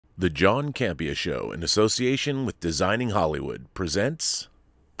The John Campea Show, in association with Designing Hollywood, presents...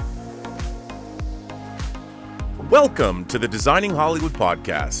 Welcome to the Designing Hollywood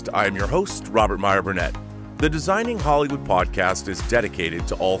podcast. I am your host, Robert Meyer Burnett. The Designing Hollywood podcast is dedicated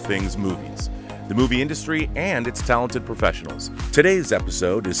to all things movies, the movie industry, and its talented professionals. Today's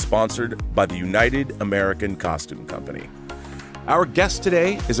episode is sponsored by the United American Costume Company. Our guest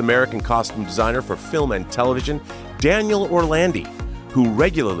today is American costume designer for film and television, Daniel Orlandi, who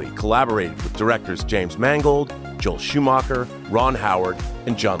regularly collaborated with directors James Mangold, Joel Schumacher, Ron Howard,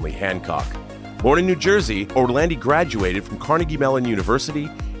 and John Lee Hancock. Born in New Jersey, Orlandi graduated from Carnegie Mellon University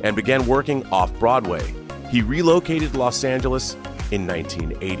and began working off-Broadway. He relocated to Los Angeles in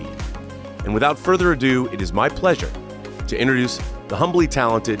 1980. And without further ado, it is my pleasure to introduce the humbly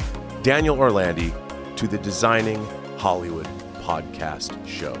talented Daniel Orlandi to the Designing Hollywood podcast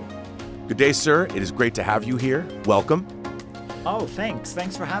show. Good day, sir. It is great to have you here. Welcome. Oh, thanks.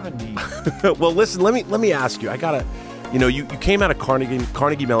 Thanks for having me. Well, listen, let me ask you. I gotta, you came out of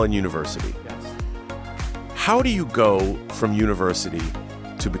Carnegie Mellon University. Yes. How do you go from university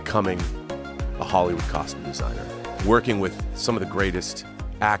to becoming a Hollywood costume designer, working with some of the greatest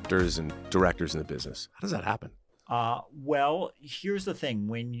actors and directors in the business? How does that happen? Well, here's the thing.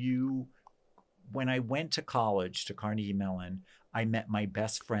 When I went to college, to Carnegie Mellon, I met my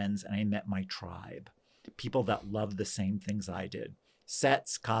best friends and I met my tribe. People that loved the same things I did.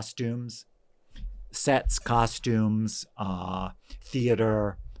 Sets, costumes,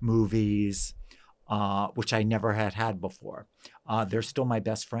 theater, movies, which I never had before. They're still my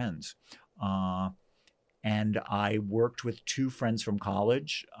best friends. And I worked with two friends from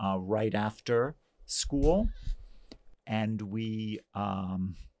college right after school. And we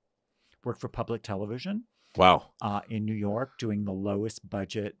worked for public television. Wow. In New York, doing the lowest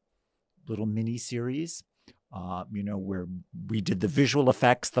budget little mini series, where we did the visual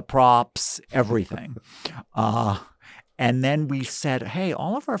effects, the props, everything. And then we said, hey,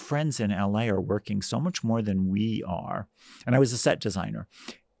 all of our friends in LA are working so much more than we are. And I was a set designer.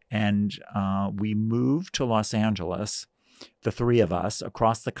 And we moved to Los Angeles, the three of us,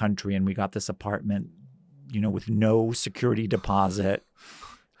 across the country. And we got this apartment, with no security deposit.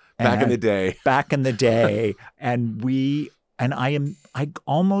 Back in the day. And I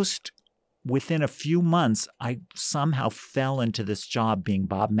almost, within a few months, I somehow fell into this job being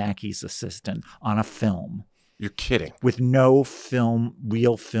Bob Mackey's assistant on a film. You're kidding. With no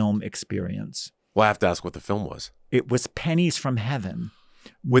real film experience. Well, I have to ask what the film was. It was Pennies from Heaven.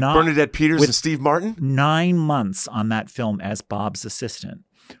 With Bernadette Peters and Steve Martin? 9 months on that film as Bob's assistant.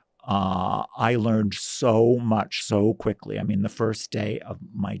 I learned so much so quickly. I mean, the first day of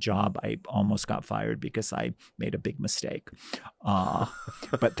my job, I almost got fired because I made a big mistake.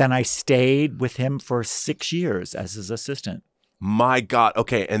 But then I stayed with him for 6 years as his assistant. My God.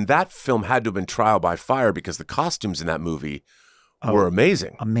 Okay. And that film had to have been trial by fire because the costumes in that movie were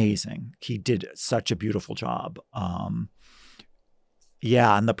amazing. Amazing. He did such a beautiful job.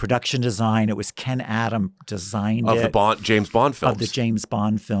 Yeah, and the production design, it was Ken Adam designed of the James Bond films. Of the James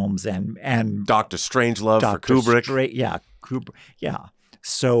Bond films and Dr. Strangelove for Kubrick. Kubrick. Yeah.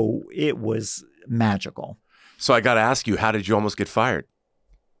 So it was magical. So I got to ask you, how did you almost get fired?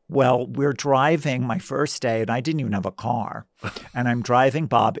 Well, we're driving my first day, and I didn't even have a car. And I'm driving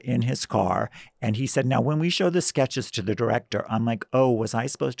Bob in his car, and he said, now, when we show the sketches to the director, I'm like, oh, was I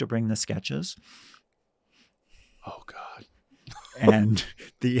supposed to bring the sketches? Oh, God. And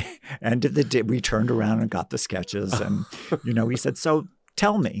the end of the day, we turned around and got the sketches. And, he said, so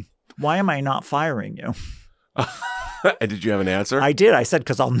tell me, why am I not firing you? And did you have an answer? I did. I said,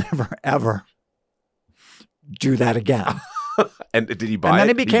 because I'll never, ever do that again. And did he buy it? And then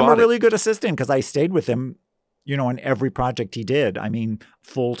he became a really good assistant because I stayed with him, on every project he did. I mean,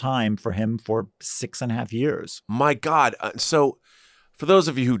 full time for him for 6.5 years. My God. So for those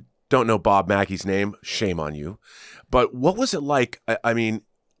of you who don't know Bob Mackey's name, shame on you. But what was it like, I mean,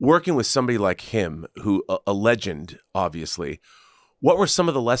 working with somebody like him, who a legend, obviously, what were some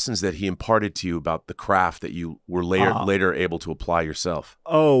of the lessons that he imparted to you about the craft that you were later able to apply yourself?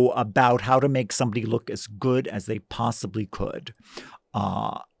 Oh, about how to make somebody look as good as they possibly could.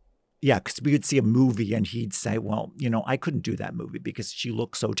 Yeah, because we would see a movie and he'd say, well, I couldn't do that movie because she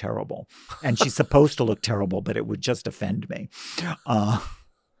looks so terrible. And she's supposed to look terrible, but it would just offend me.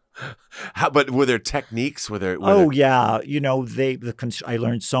 But were there techniques? Yeah. I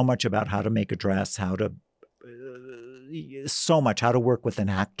learned so much about how to make a dress, how to work with an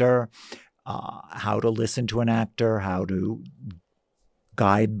actor, how to listen to an actor, how to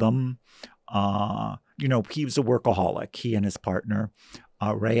guide them. He was a workaholic, he and his partner.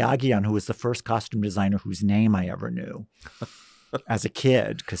 Ray Aguian, who was the first costume designer whose name I ever knew. as a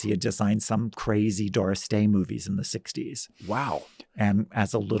kid because he had designed some crazy Doris Day movies in the 60s. Wow. And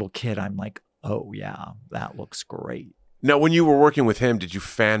as a little kid, I'm like, oh, yeah, that looks great. Now, when you were working with him, did you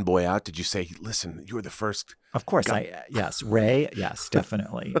fanboy out? Did you say, listen, you were the first? Of course. Yes. Ray. Yes,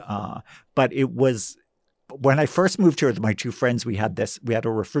 definitely. But it was when I first moved here with my two friends, we had a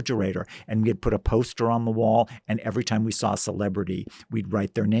refrigerator and we had put a poster on the wall. And every time we saw a celebrity, we'd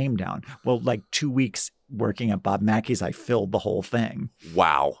write their name down. Well, like 2 weeks working at Bob Mackey's, I filled the whole thing.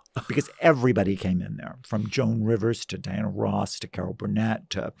 Wow. Because everybody came in there, from Joan Rivers to Diana Ross to Carol Burnett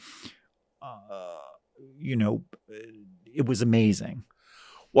to, it was amazing.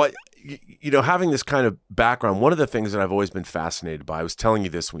 Well, having this kind of background, one of the things that I've always been fascinated by, I was telling you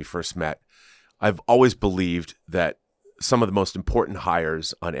this when we first met, I've always believed that some of the most important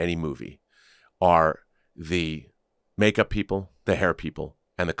hires on any movie are the makeup people, the hair people,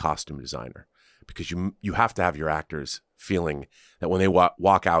 and the costume designer. Because you have to have your actors feeling that when they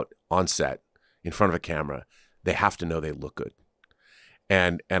walk out on set in front of a camera, they have to know they look good.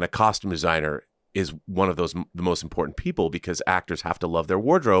 And a costume designer is one of the most important people because actors have to love their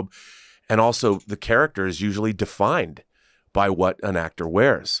wardrobe. And also the character is usually defined by what an actor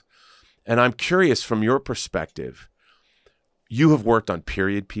wears. And I'm curious, from your perspective, you have worked on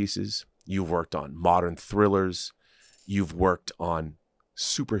period pieces, you've worked on modern thrillers, you've worked on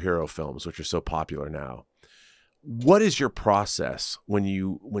superhero films, which are so popular now. What is your process when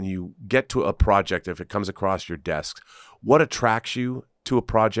you get to a project, if it comes across your desk? What attracts you to a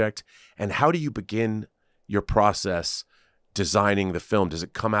project, and how do you begin your process designing the film? Does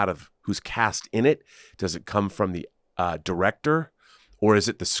it come out of who's cast in it? Does it come from the director? Or is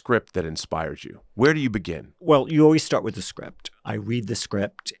it the script that inspires you? Where do you begin? Well, you always start with the script. I read the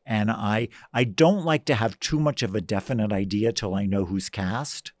script, and I don't like to have too much of a definite idea till I know who's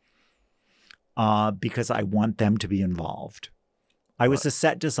cast, because I want them to be involved. I was a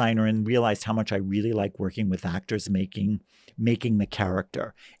set designer and realized how much I really like working with actors making the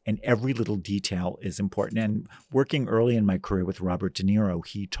character, and every little detail is important. And working early in my career with Robert De Niro,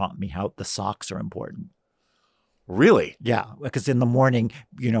 he taught me how the socks are important. Really? Yeah, because in the morning,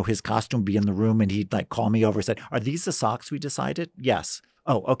 his costume would be in the room and he'd like call me over and say, "Are these the socks we decided?" "Yes."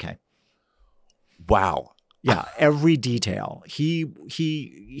 "Oh, okay." Wow. Yeah, every detail. He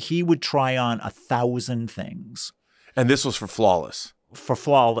would try on 1,000 things. And this was for Flawless? For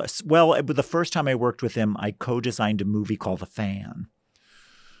Flawless. Well, the first time I worked with him, I co-designed a movie called The Fan.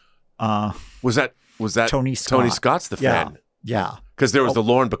 Was that Tony Scott? Tony Scott's The Fan? Yeah. Because there was the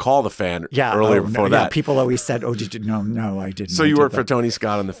Lauren Bacall The Fan earlier before that. Yeah, people always said, "Oh, did you?" No, I didn't. So you worked for Tony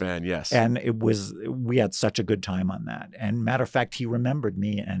Scott on The Fan, yes. And we had such a good time on that. And matter of fact, he remembered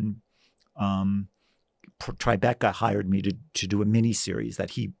me, and Tribeca hired me to do a miniseries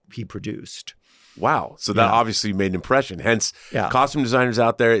that he produced. Wow. So that obviously made an impression. Hence, costume designers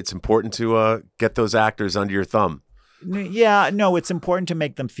out there, it's important to get those actors under your thumb. Yeah, no, it's important to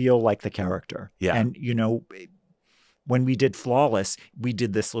make them feel like the character. Yeah. And, when we did Flawless, we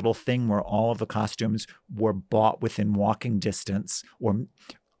did this little thing where all of the costumes were bought within walking distance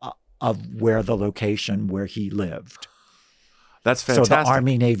of where the location where he lived. That's fantastic. So the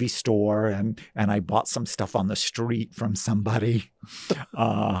Army Navy store, and I bought some stuff on the street from somebody,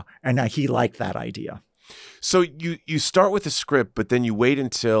 and he liked that idea. So you start with the script, but then you wait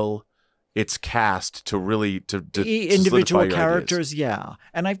until it's cast to really to individual characters. ideas. Yeah.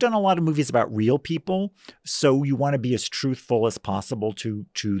 And I've done a lot of movies about real people, so you want to be as truthful as possible to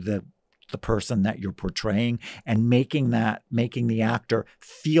the person that you're portraying, and making the actor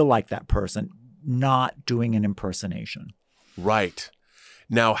feel like that person, not doing an impersonation. Right.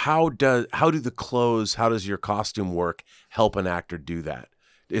 Now, how does your costume work help an actor do that?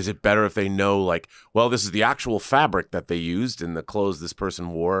 Is it better if they know, like, well, this is the actual fabric that they used in the clothes this person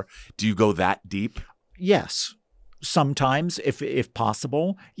wore? Do you go that deep? Yes. Sometimes, if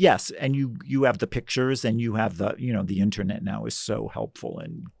possible. Yes. And you have the pictures, and you have the internet now is so helpful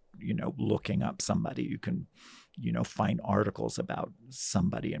in, looking up somebody. You can, find articles about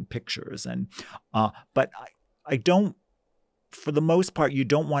somebody and pictures. And, but I don't, for the most part, you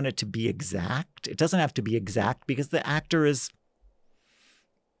don't want it to be exact. It doesn't have to be exact because the actor is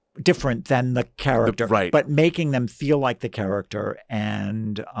different than the character, right? But making them feel like the character.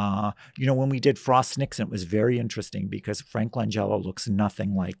 And, when we did Frost Nixon, it was very interesting because Frank Langella looks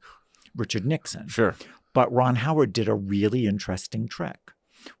nothing like Richard Nixon. Sure. But Ron Howard did a really interesting trick.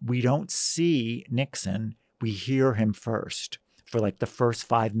 We don't see Nixon. We hear him first. For like the first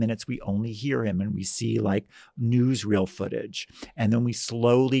 5 minutes, we only hear him, and we see like newsreel footage. And then we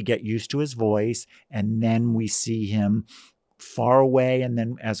slowly get used to his voice, and then we see him far away. And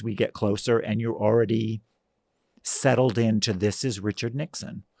then as we get closer, and you're already settled into this is Richard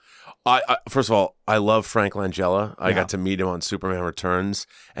Nixon. First of all, I love Frank Langella. I got to meet him on Superman Returns,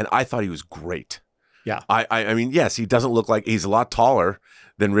 and I thought he was great. Yeah. I mean, yes, he doesn't look like he's a lot taller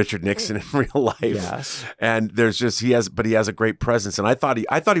than Richard Nixon in real life. Yes. And there's just he has a great presence. And I thought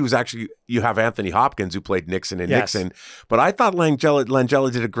he was actually, you have Anthony Hopkins who played Nixon in Nixon, but I thought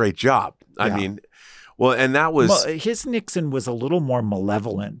Langella did a great job. I mean, well, and that was his Nixon was a little more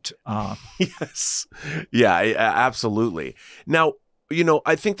malevolent. Yes. Yeah, absolutely. Now, you know,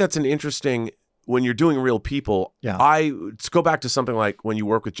 I think that's an interesting, when you're doing real people, let's go back to something like when you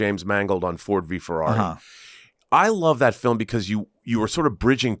work with James Mangold on Ford v Ferrari. I love that film because you were sort of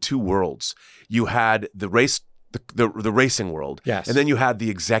bridging two worlds. You had the race, the racing world, yes, and then you had the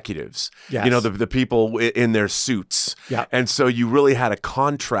executives, yes, you know, the people in their suits, and so you really had a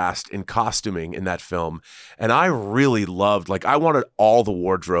contrast in costuming in that film. And I really loved, like, I wanted all the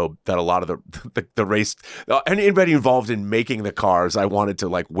wardrobe that a lot of the race, anybody involved in making the cars, I wanted to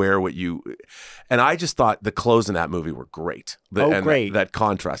like wear what you, and I just thought the clothes in that movie were great. Great. That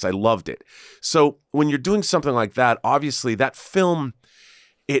contrast, I loved it. So when you're doing something like that, obviously that film,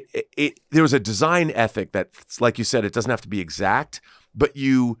 there was a design ethic that, like you said, it doesn't have to be exact, but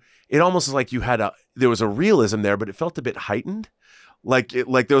it almost is like there was a realism there, but it felt a bit heightened. Like there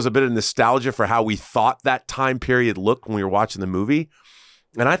was a bit of nostalgia for how we thought that time period looked when we were watching the movie.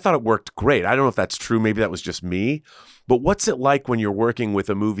 And I thought it worked great. I don't know if that's true. Maybe that was just me. But what's it like when you're working with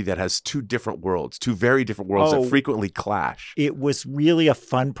a movie that has two very different worlds that frequently clash? It was really a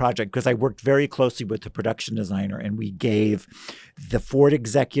fun project because I worked very closely with the production designer, and we gave the Ford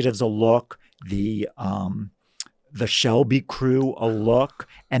executives a look, the Shelby crew a look,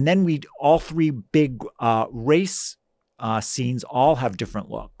 and then all three big race scenes all have different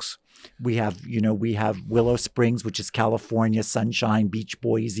looks. We have Willow Springs, which is California, Sunshine Beach,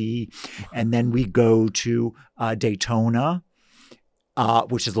 Boise. And then we go to Daytona,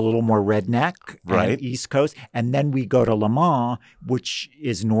 which is a little more redneck, right, and East Coast. And then we go to Le Mans, which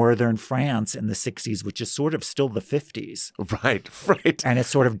is northern France in the 60s, which is sort of still the 50s. Right. And it's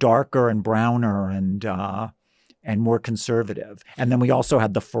sort of darker and browner and more conservative. And then we also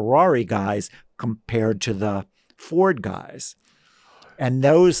had the Ferrari guys compared to the Ford guys. And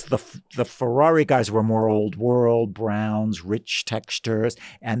the Ferrari guys were more old world, browns, rich textures,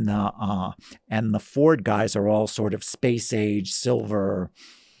 and the Ford guys are all sort of space age, silver,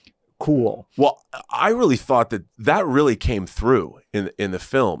 cool. Well, I really thought that really came through in the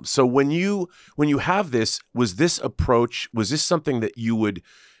film. So when you have this, was this something that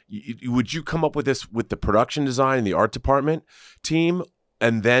would you come up with this with the production design and the art department team,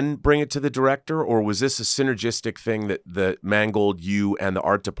 and then bring it to the director? Or was this a synergistic thing that the Mangold, you, and the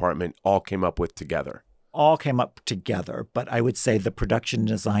art department all came up with together? All came up together, but I would say the production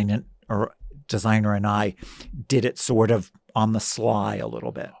designer and I did it sort of on the sly a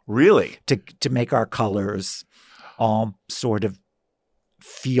little bit. Really? To make our colors all sort of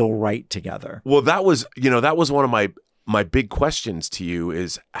feel right together. Well, that was one of my big questions to you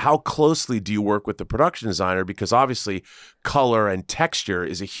is how closely do you work with the production designer? Because obviously color and texture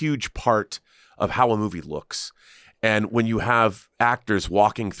is a huge part of how a movie looks. And when you have actors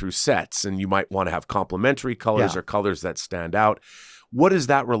walking through sets and you might want to have complementary colors or colors that stand out, what is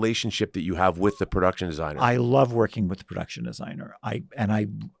that relationship that you have with the production designer? I love working with the production designer.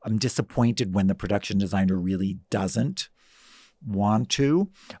 I'm disappointed when the production designer really doesn't want to.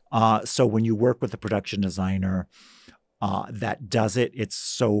 So when you work with the production designer that does it, it's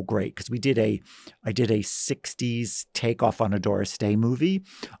so great. Because I did a 60s takeoff on a Doris Day movie,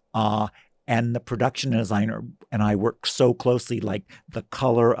 and the production designer and I worked so closely, like the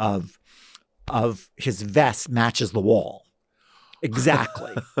color of his vest matches the wall.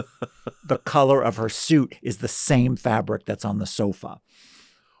 Exactly. The color of her suit is the same fabric that's on the sofa.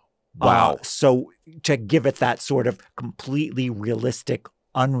 Wow. So to give it that sort of completely realistic,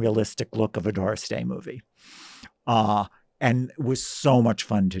 unrealistic look of a Doris Day movie. And it was so much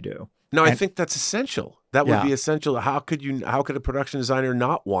fun to do. No, I think that's essential. That would be essential. How could a production designer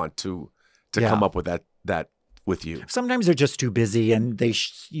not want to come up with that with you? Sometimes they're just too busy and they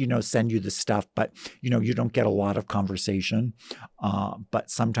send you the stuff, but you don't get a lot of conversation. But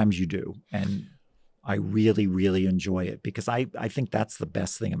sometimes you do. And I really, really enjoy it because I think that's the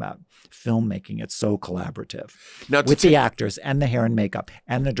best thing about filmmaking. It's so collaborative with the actors and the hair and makeup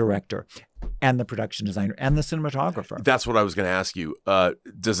and the director and the production designer and the cinematographer. That's what I was going to ask you.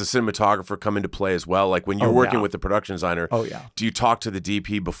 Does the cinematographer come into play as well? Like when you're working with the production designer, do you talk to the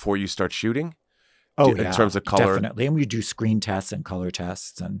DP before you start shooting? In terms of color? Definitely. And we do screen tests and color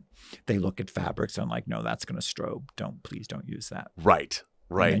tests, and they look at fabrics and like, no, that's going to strobe. Please don't use that. Right.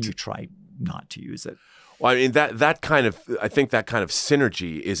 And then you try not to use it. Well, I mean, I think that kind of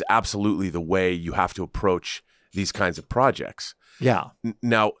synergy is absolutely the way you have to approach these kinds of projects. Yeah.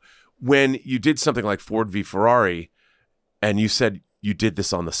 Now, when you did something like Ford v Ferrari, and you said you did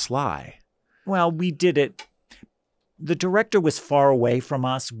this on the sly. Well, we did it. The director was far away from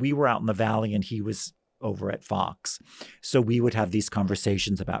us. We were out in the valley and he was over at Fox. So we would have these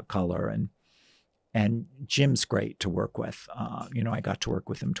conversations about color, and Jim's great to work with. I got to work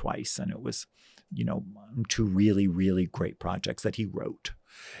with him twice, and it was, two really, really great projects that he wrote.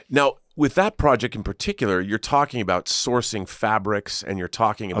 Now, with that project in particular, you're talking about sourcing fabrics, and you're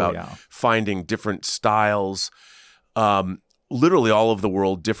talking about finding different styles, literally all over the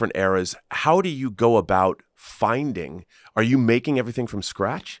world, different eras. How do you go about finding? Are you making everything from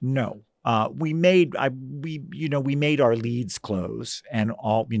scratch? No. We made our leads clothes, and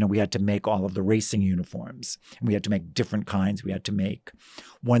we had to make all of the racing uniforms, and we had to make different kinds. We had to make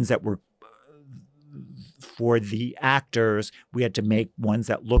ones that were for the actors. We had to make ones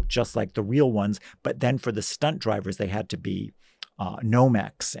that looked just like the real ones, but then for the stunt drivers, they had to be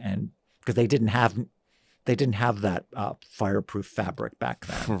Nomex, and because they didn't have that fireproof fabric back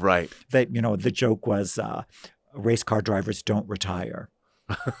then. Right. The joke was race car drivers don't retire.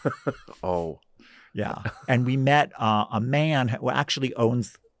 Oh. Yeah. And we met a man who actually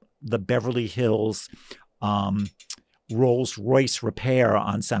owns the Beverly Hills Rolls Royce repair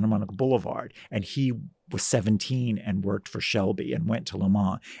on Santa Monica Boulevard. And he was 17 and worked for Shelby and went to Le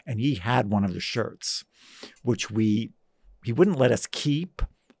Mans. And he had one of the shirts, which he wouldn't let us keep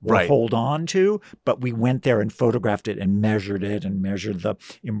or hold on to, but we went there and photographed it and measured the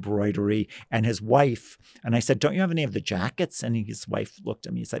embroidery. And his wife, and I said, don't you have any of the jackets? And his wife looked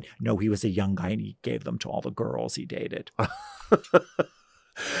at me and said, no, he was a young guy and he gave them to all the girls he dated.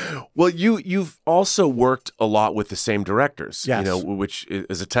 Well, you've also worked a lot with the same directors, yes. Which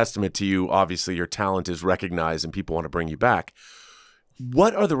is a testament to you. Obviously, your talent is recognized and people want to bring you back.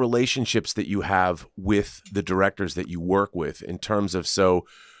 What are the relationships that you have with the directors that you work with in terms of, so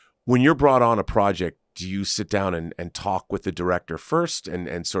when you're brought on a project, do you sit down and talk with the director first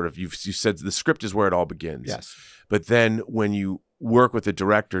and sort of, you said the script is where it all begins. Yes. But then when you work with the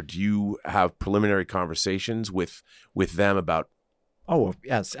director, do you have preliminary conversations with them about? Oh,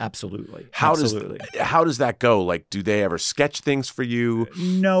 yes, absolutely. How does that go? Like, do they ever sketch things for you?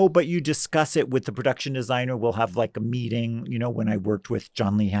 No, but you discuss it with the production designer. We'll have like a meeting. When I worked with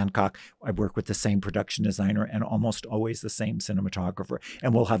John Lee Hancock, I worked with the same production designer and almost always the same cinematographer.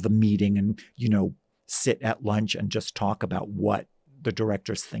 And we'll have the meeting and, sit at lunch and just talk about what the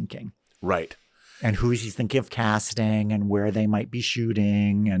director's thinking. Right. And who he's thinking of casting and where they might be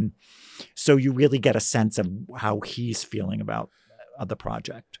shooting. And so you really get a sense of how he's feeling about the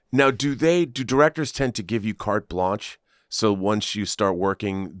project. Now, do directors tend to give you carte blanche? So once you start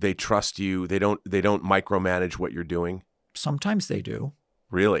working, they trust you. They don't micromanage what you're doing. Sometimes they do.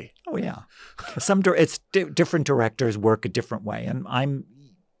 Really? Oh yeah. Different directors work a different way, and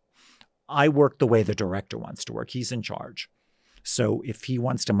I work the way the director wants to work. He's in charge. So if he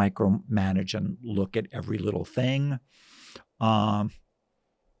wants to micromanage and look at every little thing, I'm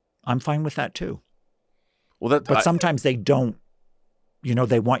fine with that too. Well, but sometimes they don't.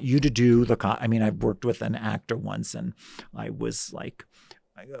 They want you to do I've worked with an actor once and I was like,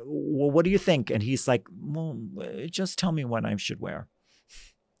 well, what do you think? And he's like, well, just tell me what I should wear.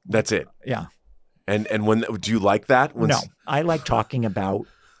 That's it. Yeah. And do you like that? No, I like talking about,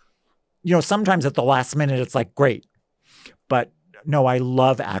 sometimes at the last minute, it's like, great. But no, I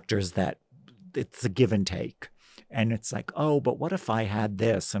love actors that it's a give and take. And it's like, oh, but what if I had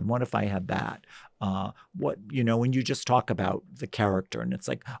this? And what if I had that? When you just talk about the character and it's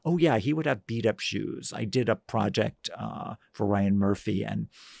like, oh yeah, he would have beat up shoes. I did a project for Ryan Murphy and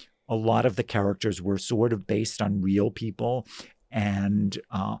a lot of the characters were sort of based on real people. And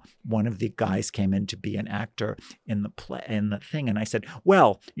one of the guys came in to be an actor in the thing. And I said,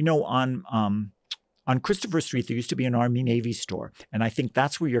 well, on Christopher Street, there used to be an Army-Navy store. And I think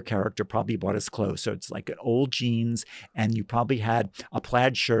that's where your character probably bought his clothes. So it's like an old jeans and you probably had a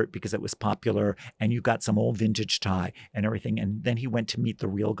plaid shirt because it was popular and you got some old vintage tie and everything. And then he went to meet the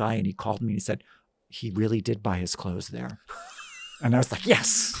real guy and he called me and he said, he really did buy his clothes there. And I was like,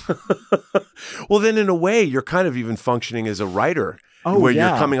 yes. Well, then in a way, you're kind of even functioning as a writer. Where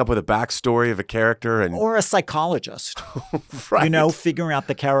you're coming up with a backstory of a character or a psychologist, right. Figuring out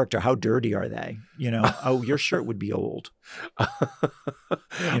the character. How dirty are they? Oh, your shirt would be old.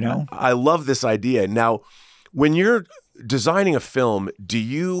 I love this idea. Now, when you're designing a film, do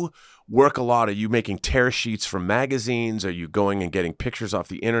you work a lot? Are you making tear sheets from magazines? Are you going and getting pictures off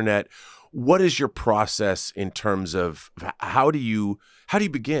the internet? What is your process in terms of how do you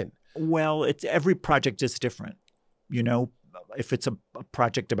begin? Well, every project is different. You know, if it's a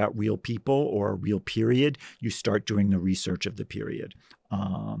project about real people or a real period, you start doing the research of the period.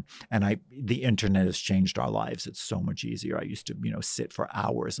 The internet has changed our lives. It's so much easier. I used to, sit for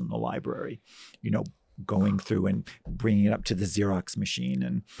hours in the library, going through and bringing it up to the Xerox machine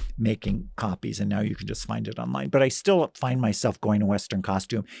and making copies. And now you can just find it online. But I still find myself going to Western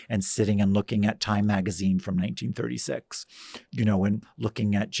Costume and sitting and looking at Time magazine from 1936, and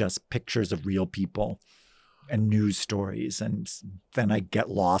looking at just pictures of real people and news stories. And then I get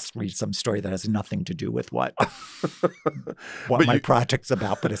lost, read some story that has nothing to do with what my project's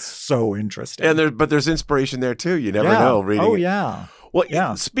about, but it's so interesting. And there's inspiration there too. You never know reading Oh, it. yeah. Well,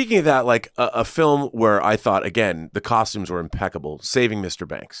 yeah. Speaking of that, like a film where I thought, again, the costumes were impeccable, Saving Mr.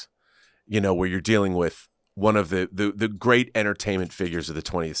 Banks, where you're dealing with one of the great entertainment figures of the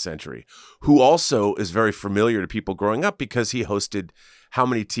 20th century, who also is very familiar to people growing up because he hosted how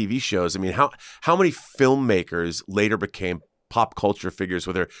many TV shows? I mean, how many filmmakers later became pop culture figures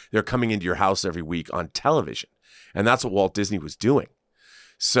where they're coming into your house every week on television? And that's what Walt Disney was doing.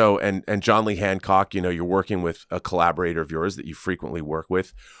 So, and John Lee Hancock, you're working with a collaborator of yours that you frequently work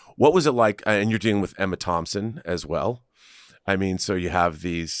with. What was it like? And you're dealing with Emma Thompson as well. I mean, so you have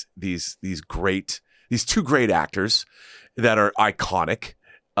these two great actors that are iconic.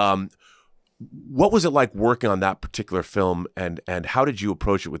 What was it like working on that particular film, and how did you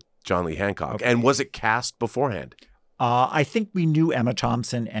approach it with John Lee Hancock? Okay. And was it cast beforehand? I think we knew Emma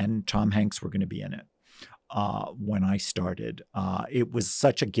Thompson and Tom Hanks were going to be in it. When I started, it was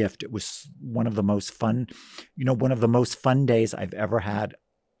such a gift. It was one of the most fun days I've ever had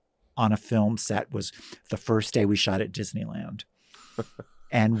on a film set was the first day we shot at Disneyland.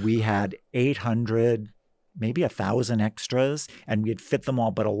 And we had 800, maybe 1,000 extras, and we had fit them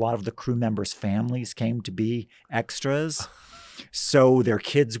all, but a lot of the crew members' families came to be extras. So their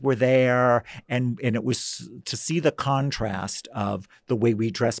kids were there, and it was to see the contrast of the way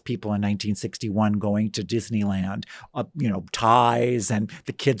we dressed people in 1961 going to Disneyland, ties, and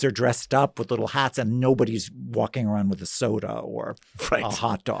the kids are dressed up with little hats, and nobody's walking around with a soda or a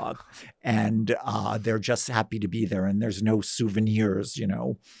hot dog. And they're just happy to be there, and there's no souvenirs,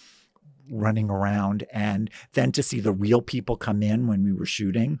 running around. And then to see the real people come in when we were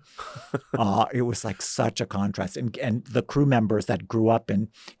shooting, it was like such a contrast. And the crew members that grew up in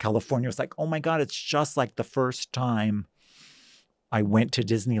California was like, oh my God, it's just like the first time I went to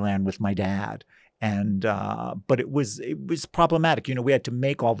Disneyland with my dad. And but it was problematic. We had to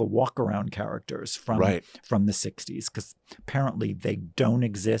make all the walk around characters from the 60s because apparently they don't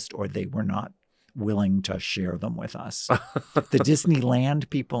exist or they were not willing to share them with us. The Disneyland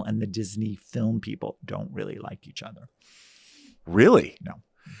people and the Disney film people don't really like each other. Really? No.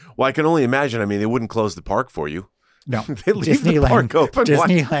 Well, I can only imagine. I mean, they wouldn't close the park for you. No. They leave the park open.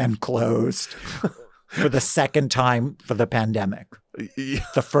 Disneyland closed for the second time for the pandemic. Yeah.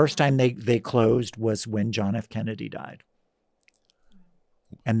 The first time they closed was when John F. Kennedy died.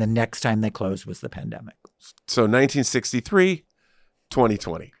 And the next time they closed was the pandemic. So 1963,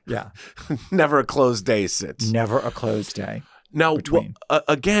 2020. Yeah. Never a closed day since. Never a closed day. Now,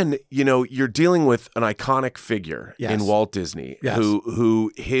 again, you're dealing with an iconic figure in Walt Disney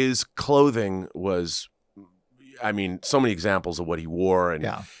who his clothing was, I mean, so many examples of what he wore.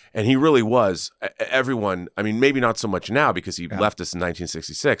 And he really was everyone. I mean, maybe not so much now because he left us in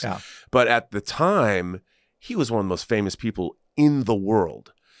 1966. Yeah. But at the time, he was one of the most famous people in the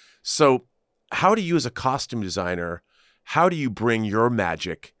world. So how do you as a costume designer, how do you bring your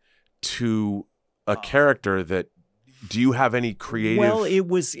magic to a character that, do you have any creative Well, it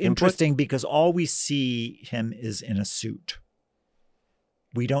was input? Interesting because all we see him is in a suit.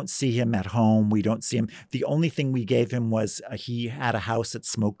 We don't see him at home. We don't see him. The only thing we gave him was he had a house at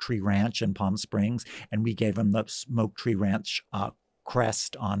Smoke Tree Ranch in Palm Springs, and we gave him the Smoke Tree Ranch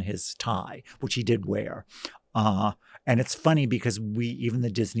crest on his tie, which he did wear. And it's funny because even the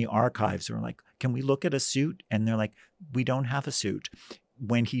Disney archives are like, can we look at a suit? And they're like, we don't have a suit.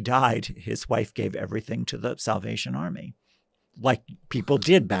 When he died, his wife gave everything to the Salvation Army, like people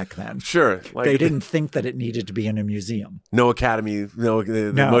did back then. Sure. Like, they didn't think that it needed to be in a museum. No academy,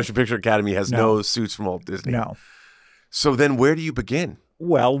 the Motion Picture Academy has no suits from Walt Disney. No. So then where do you begin?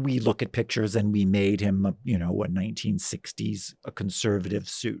 Well, we look at pictures and we made him, a 1960s, a conservative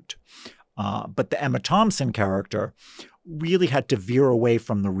suit. But the Emma Thompson character really had to veer away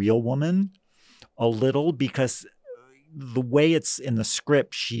from the real woman a little because the way it's in the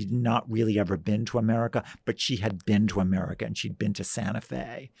script, she'd not really ever been to America, but she had been to America and she'd been to Santa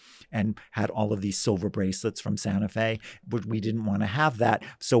Fe and had all of these silver bracelets from Santa Fe, but we didn't want to have that.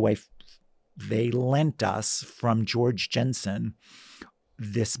 So they lent us from George Jensen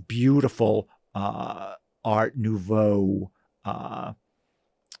this beautiful Art Nouveau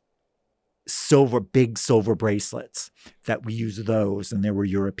big silver bracelets that we used those, and they were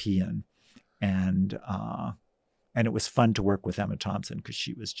European. And it was fun to work with Emma Thompson because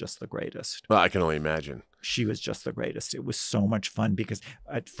she was just the greatest. Well, I can only imagine. She was just the greatest. It was so much fun because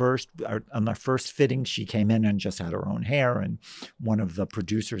at first, on our first fitting, she came in and just had her own hair. And one of the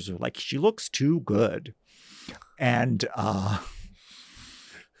producers was like, she looks too good. And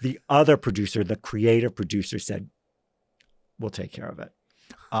the other producer, the creative producer, said, we'll take care of it.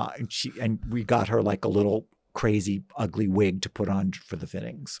 And we got her like a little crazy, ugly wig to put on for the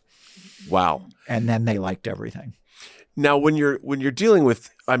fittings. Wow. And then they liked everything. Now, when you're dealing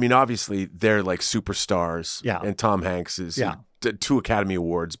with, I mean, obviously they're like superstars. Yeah. And Tom Hanks is Yeah. 2 Academy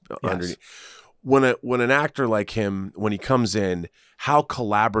Awards Yes. underneath. When an actor like him, when he comes in, how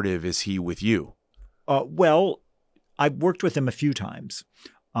collaborative is he with you? Well, I've worked with him a few times.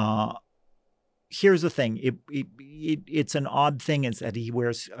 Here's the thing. It's an odd thing is that he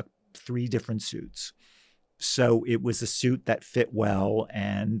wears 3 different suits. So it was a suit that fit well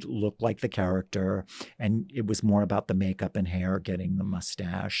and looked like the character. And it was more about the makeup and hair, getting the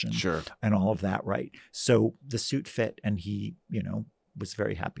mustache and, Sure. and all of that right. So the suit fit and he, was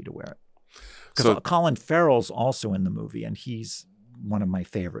very happy to wear it. Because So- Colin Farrell's also in the movie and he's one of my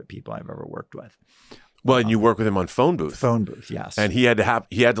favorite people I've ever worked with. Well, and you work with him on Phone Booth. Phone Booth, yes. And he had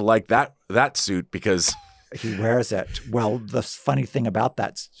to like that suit because he wears it. Well, the funny thing about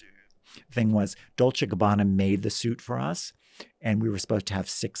that thing was Dolce & Gabbana made the suit for us, and we were supposed to have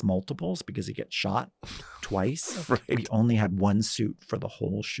 6 multiples because he gets shot twice. Right. We only had 1 suit for the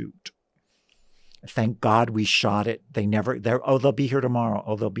whole shoot. Thank God we shot it. They'll be here tomorrow.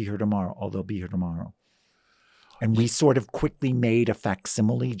 Oh, they'll be here tomorrow. Oh, they'll be here tomorrow. And we sort of quickly made a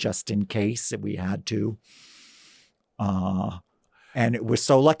facsimile just in case if we had to. And it was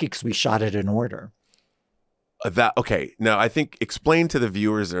so lucky because we shot it in order. Okay. Now, I think explain to the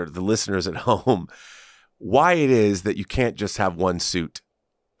viewers or the listeners at home why it is that you can't just have 1 suit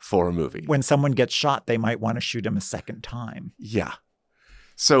for a movie. When someone gets shot, they might want to shoot him a second time. Yeah.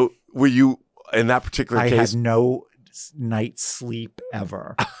 So were you in that particular case? I had no night's sleep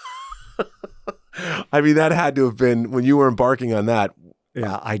ever. I mean, that had to have been when you were embarking on that.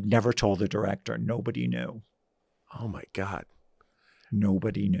 Yeah, I'd never told the director. Nobody knew. Oh my God.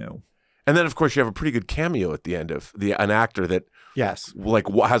 Nobody knew. And then, of course, you have a pretty good cameo at the end of an actor that, Yes, like,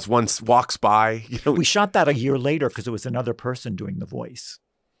 walks by. we shot that a year later because it was another person doing the voice,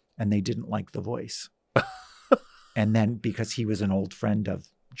 and they didn't like the voice. And then because he was an old friend of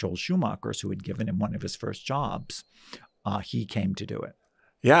Joel Schumacher's, who had given him one of his first jobs, he came to do it.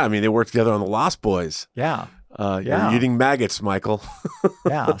 Yeah, I mean, they worked together on The Lost Boys. Yeah. You're eating maggots, Michael.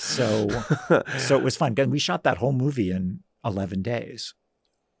 Yeah. So it was fun. And we shot that whole movie in 11 days.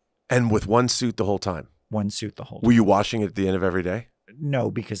 And with 1 suit the whole time. 1 suit the whole time. Were you washing it at the end of every day? No,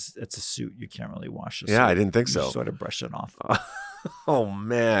 because it's a suit. You can't really wash a suit. Yeah, I didn't think You so. sort of brush it off. Oh,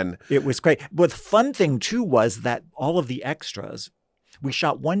 man. It was great. But the fun thing, too, was that all of the extras, we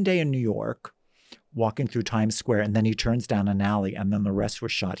shot one day in New York, walking through Times Square, and then he turns down an alley, and then the rest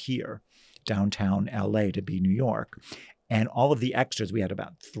was shot here, downtown LA to be New York. And all of the extras, we had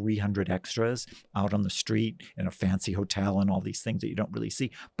about 300 extras out on the street in a fancy hotel and all these things that you don't really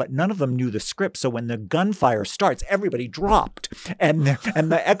see. But none of them knew the script. So when the gunfire starts, everybody dropped. And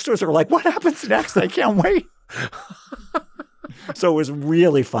the extras are like, what happens next? I can't wait. So it was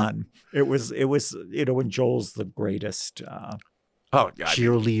really fun. It was and Joel's the greatest Oh, God.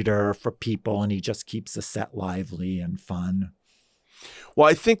 cheerleader for people, and he just keeps the set lively and fun. Well,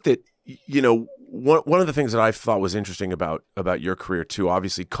 I think that, one of the things that I thought was interesting about your career, too,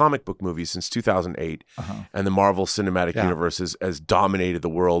 obviously comic book movies since 2008 and the Marvel Cinematic Universe has dominated the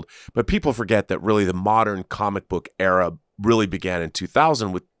world. But people forget that really the modern comic book era really began in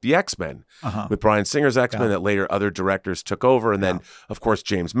 2000 with the X-Men, with Bryan Singer's X-Men that later other directors took over. And then, of course,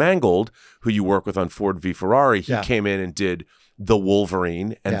 James Mangold, who you work with on Ford v. Ferrari, he came in and did The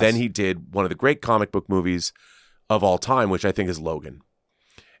Wolverine. And then he did one of the great comic book movies of all time, which I think is Logan.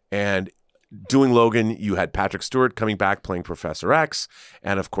 And doing Logan, you had Patrick Stewart coming back playing Professor X.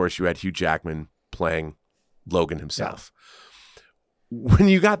 And, of course, you had Hugh Jackman playing Logan himself. When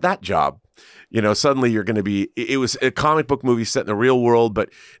you got that job, suddenly you're going to be, it was a comic book movie set in the real world, but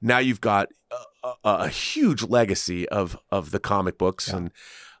now you've got a huge legacy of the comic books. And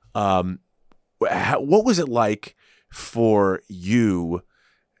what was it like for you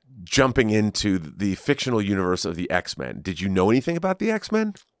jumping into the fictional universe of the X-Men? Did you know anything about the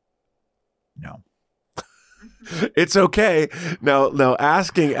X-Men? No. It's okay. Now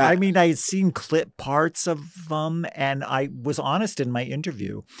asking. I mean, I had seen clip parts of them, and I was honest in my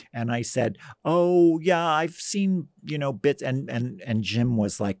interview, and I said, "Oh yeah, I've seen bits," and Jim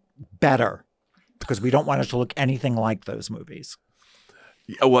was like, "Better," because we don't want it to look anything like those movies.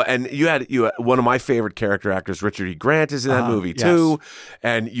 Well, and you had one of my favorite character actors, Richard E. Grant, is in that movie too, yes.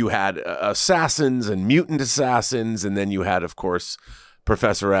 and you had assassins and mutant assassins, and then you had, of course,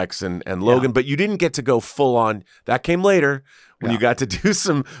 Professor X and Logan, but you didn't get to go full on. That came later when you got to do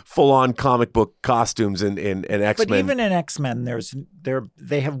some full on comic book costumes in X-Men. But even in X-Men,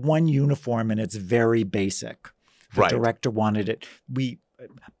 they have one uniform and it's very basic. The director wanted it.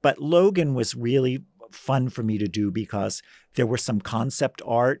 But Logan was really fun for me to do because there was some concept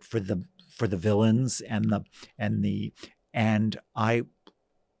art for the villains and I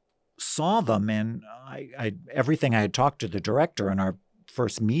saw them, and I everything I had talked to the director in our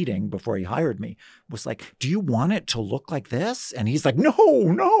first meeting before he hired me was like, "Do you want it to look like this?" And he's like,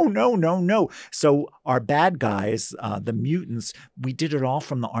 "No. So our bad guys, the mutants, we did it all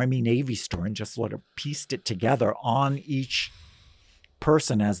from the Army Navy store and just sort of pieced it together on each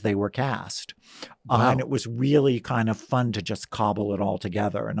person as they were cast. Wow. And it was really kind of fun to just cobble it all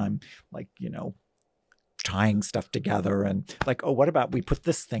together. And I'm like, tying stuff together and like, oh, what about we put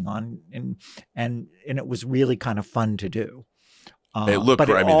this thing on? And it was really kind of fun to do. It looked but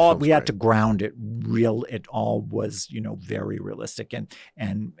great. we had to ground it real. It all was, very realistic.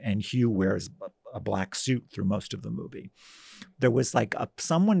 And Hugh wears a black suit through most of the movie. There was like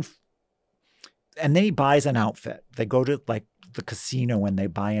someone, and then he buys an outfit. They go to like the casino and they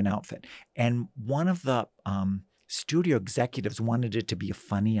buy an outfit. And one of the studio executives wanted it to be a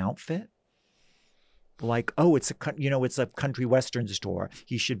funny outfit. Like, oh, it's a country western store.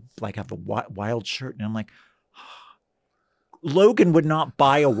 He should like have a wild shirt. And I'm like, Logan would not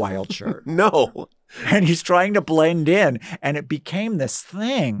buy a wild shirt. No. And he's trying to blend in. And it became this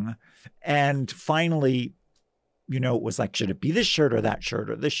thing. And finally, it was like, should it be this shirt or that shirt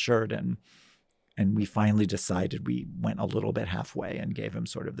or this shirt? And we finally decided we went a little bit halfway and gave him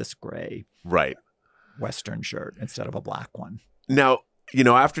sort of this gray Western shirt instead of a black one. Now,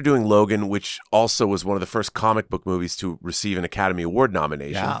 after doing Logan, which also was one of the first comic book movies to receive an Academy Award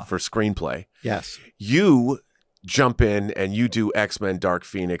nomination for screenplay. Yes. You jump in and you do X-Men Dark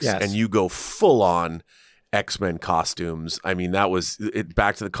Phoenix and you go full on X-Men costumes. I mean, that was it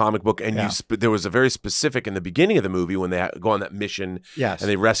back to the comic book. And there was a very specific in the beginning of the movie when they go on that mission and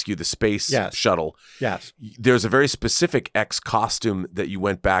they rescue the space shuttle. Yes. There's a very specific X costume that you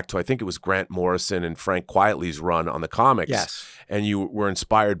went back to. I think it was Grant Morrison and Frank Quietly's run on the comics. Yes. And you were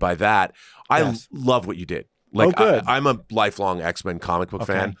inspired by that. I love what you did. Like, good. I'm a lifelong X-Men comic book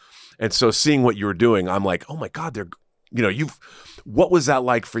fan. And so seeing what you were doing, I'm like, oh my God, what was that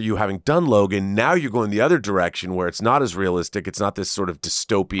like for you having done Logan? Now you're going the other direction where it's not as realistic. It's not this sort of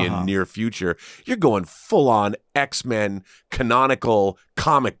dystopian near future. You're going full on X-Men canonical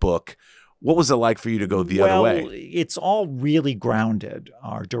comic book. What was it like for you to go the other way? Well, it's all really grounded.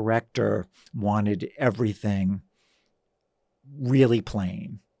 Our director wanted everything really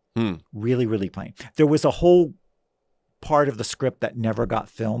plain, really, really plain. There was a whole part of the script that never got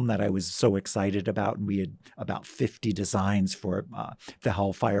filmed that I was so excited about. And we had about 50 designs for the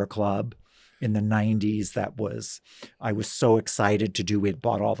Hellfire Club in the 90s. I was so excited to do. We had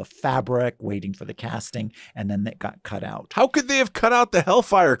bought all the fabric, waiting for the casting, and then it got cut out. How could they have cut out the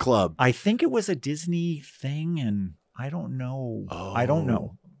Hellfire Club? I think it was a Disney thing, and I don't know. I don't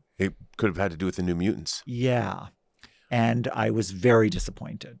know. It could have had to do with the New Mutants. Yeah. And I was very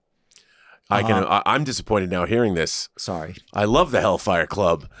disappointed. I'm disappointed now hearing this. Sorry. I love the Hellfire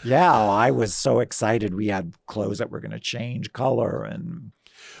Club. Yeah, I was so excited. We had clothes that were going to change color,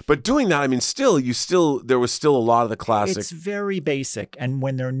 but doing that, I mean, there was still a lot of the classic. It's very basic, and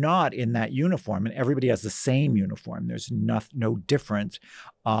when they're not in that uniform, and everybody has the same uniform, there's no difference.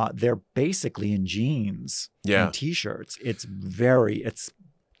 They're basically in jeans and t-shirts.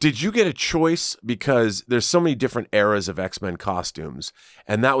 Did you get a choice? Because there's so many different eras of X-Men costumes,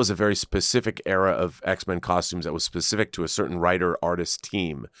 and that was a very specific era of X-Men costumes that was specific to a certain writer-artist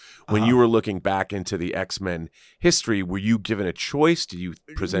team. When you were looking back into the X-Men history, were you given a choice? Did you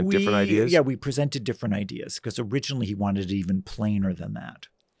present different ideas? Yeah, we presented different ideas because originally he wanted it even plainer than that.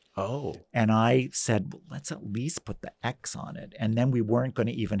 Oh. And I said, well, let's at least put the X on it. And then we weren't going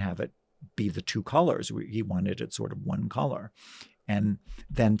to even have it be the two colors. He wanted it sort of one color. And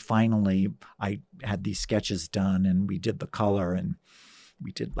then finally, I had these sketches done, and we did the color, and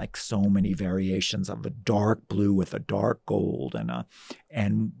we did like so many variations of a dark blue with a dark gold,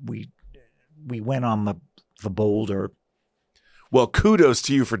 and we went on the bolder. Well, kudos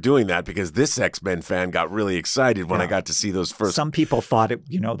to you for doing that, because this X-Men fan got really excited when I got to see those first. Some people thought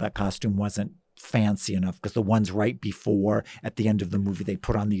that costume wasn't fancy enough because the ones right before at the end of the movie, they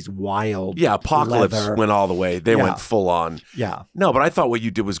put on these wild Apocalypse leather. went all the way. They went full on. Yeah. No, but I thought what you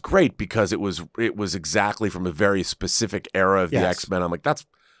did was great because it was exactly from a very specific era of the X-Men. I'm like,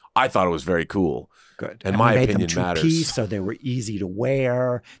 I thought it was very cool. Good. And my we made opinion them matters. two-piece, so they were easy to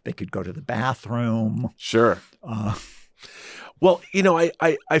wear. They could go to the bathroom. Sure. Well,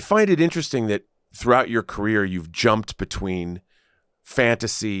 I find it interesting that throughout your career, you've jumped between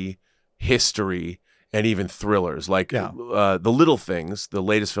fantasy, history, and even thrillers. Like The Little Things, the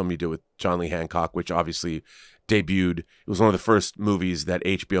latest film you did with John Lee Hancock, which obviously debuted. It was one of the first movies that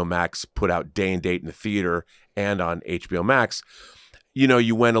HBO Max put out day and date in the theater and on HBO Max.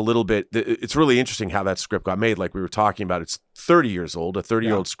 You went a little bit. It's really interesting how that script got made. Like we were talking about, it's 30 years old, a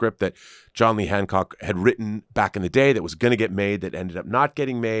 30-year-old script that John Lee Hancock had written back in the day that was going to get made, that ended up not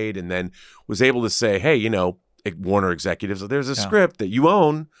getting made, and then was able to say, hey, Warner executives, there's a script that you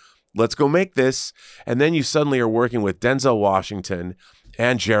own. Let's go make this. And then you suddenly are working with Denzel Washington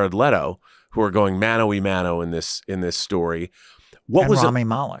and Jared Leto, who are going mano-y-mano in this story. Rami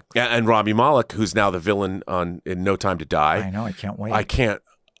Malek. And Rami Malek, who's now the villain in No Time to Die. I know. I can't wait. I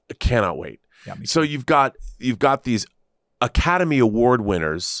cannot wait. Yeah, so you've got these Academy Award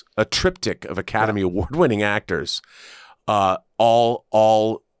winners, a triptych of Academy Award winning actors,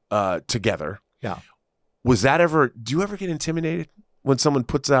 all together. Yeah. Do you ever get intimidated when someone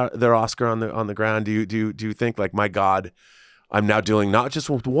puts out their Oscar on the ground? Do you think like, my God, I'm now dealing not just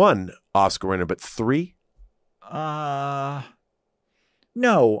with one Oscar winner, but three?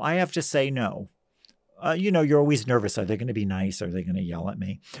 No, I have to say no. You're always nervous. Are they going to be nice? Are they going to yell at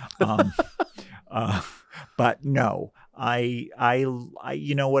me? But no,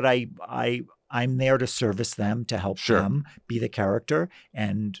 you know what? I'm there to service them, to help them be the character.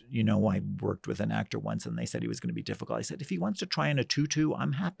 And, I worked with an actor once and they said he was going to be difficult. I said, if he wants to try in a tutu,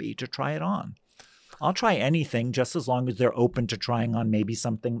 I'm happy to try it on. I'll try anything just as long as they're open to trying on maybe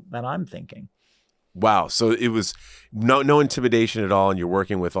something that I'm thinking. Wow. So it was no intimidation at all, and you're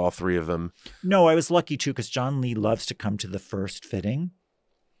working with all three of them. No, I was lucky too, because John Lee loves to come to the first fitting.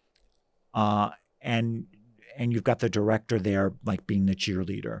 And you've got the director there, like being the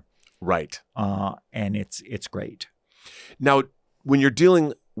cheerleader. Right. And it's great. Now, when you're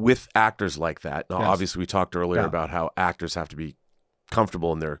dealing with actors like that, now obviously we talked earlier about how actors have to be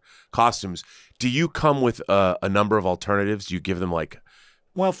comfortable in their costumes. Do you come with a number of alternatives? Do you give them like...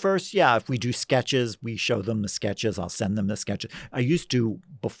 Well, first, if we do sketches, we show them the sketches. I'll send them the sketches. I used to,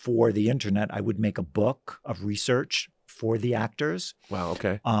 before the internet, I would make a book of research for the actors. Wow,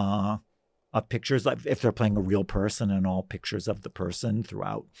 okay. Of pictures, like if they're playing a real person, and all pictures of the person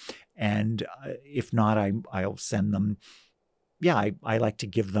throughout. And if not, I'll send them. I like to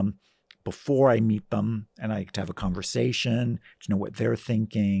give them before I meet them, and I like to have a conversation to know what they're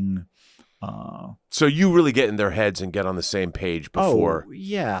thinking. So you really get in their heads and get on the same page before. Oh,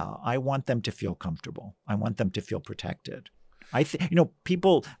 yeah. I want them to feel comfortable. I want them to feel protected. I think,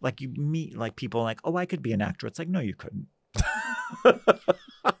 people like you meet like people like, oh, I could be an actor. It's like, no, you couldn't.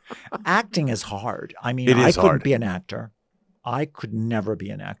 Acting is hard. I mean, I couldn't be an actor. I could never be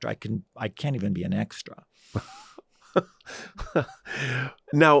an actor. I can't even be an extra.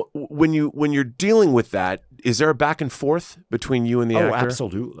 Now, when you're dealing with that, is there a back and forth between you and the actor? Oh,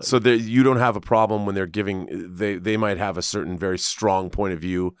 absolutely. So that you don't have a problem when they're they might have a certain very strong point of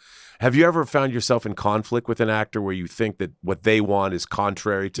view. Have you ever found yourself in conflict with an actor where you think that what they want is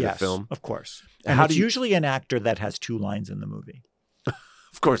contrary to the film? Of course. And it's usually an actor that has 2 lines in the movie.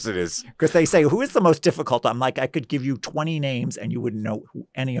 Of course it is. Because they say, who is the most difficult? I'm like, I could give you 20 names and you wouldn't know who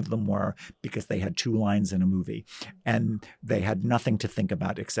any of them were because they had 2 lines in a movie. And they had nothing to think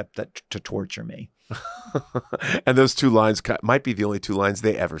about except that to torture me. And those 2 lines might be the only 2 lines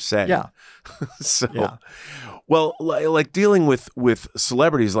they ever say. Yeah. Well, like dealing with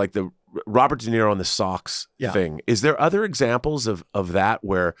celebrities like the Robert De Niro and the socks thing, is there other examples of that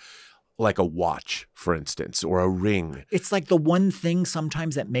where, like a watch, for instance, or a ring? It's like the one thing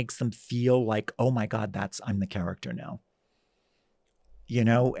sometimes that makes them feel like, oh my God, I'm the character now.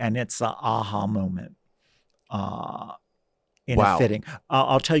 And it's an aha moment in a fitting.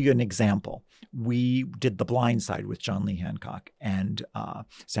 I'll tell you an example. We did The Blind Side with John Lee Hancock, and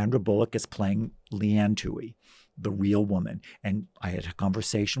Sandra Bullock is playing Leanne Toohey, the real woman. And I had a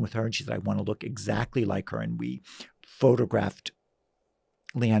conversation with her, and she said, I want to look exactly like her. And we photographed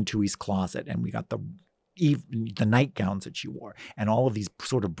Leanne Toohey's closet, and we got the nightgowns that she wore and all of these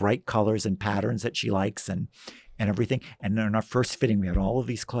sort of bright colors and patterns that she likes and everything. And in our first fitting, we had all of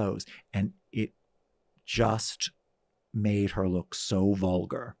these clothes, and it just made her look so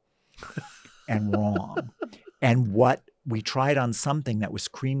vulgar and wrong. And what we tried on something that was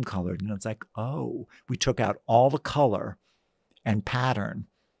cream colored, and it's like, oh, we took out all the color and pattern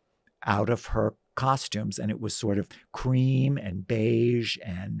out of her costumes, and it was sort of cream and beige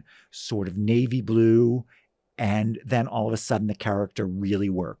and sort of navy blue. And then all of a sudden the character really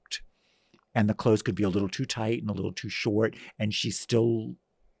worked. And the clothes could be a little too tight and a little too short. And she still,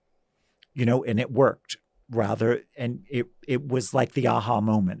 and it worked rather. And it was like the aha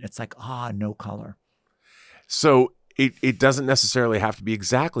moment. It's like, no color. So it doesn't necessarily have to be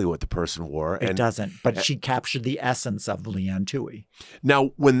exactly what the person wore. It doesn't. But she captured the essence of Leanne Toohey.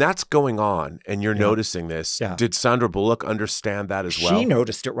 Now, when that's going on and you're noticing this, did Sandra Bullock understand that as well? She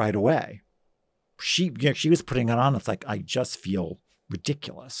noticed it right away. She was putting it on. It's like, I just feel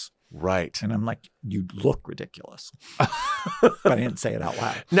ridiculous. Right. And I'm like, you look ridiculous. But I didn't say it out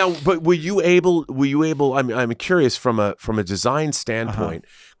loud. Now, but were you able, I'm curious from a design standpoint,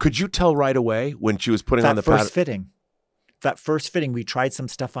 could you tell right away when she was putting on the first fitting? That first fitting, we tried some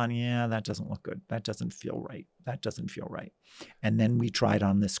stuff on. Yeah, that doesn't look good. That doesn't feel right. That doesn't feel right. And then we tried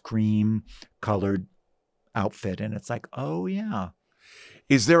on this cream colored outfit, and it's like, oh yeah.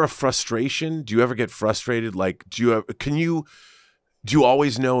 Is there a frustration? Do you ever get frustrated? Like, do you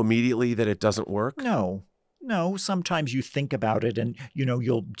always know immediately that it doesn't work? No. Sometimes you think about it and,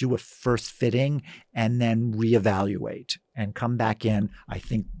 you'll do a first fitting and then reevaluate and come back in. I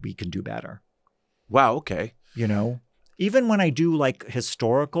think we can do better. Wow. Okay. Even when I do like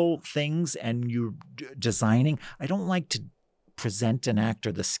historical things and you're designing, I don't like to present an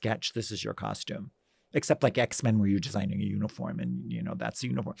actor the sketch. This is your costume. Except like X-Men where you're designing a uniform and, that's the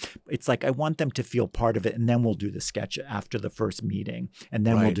uniform. It's like I want them to feel part of it, and then we'll do the sketch after the first meeting, and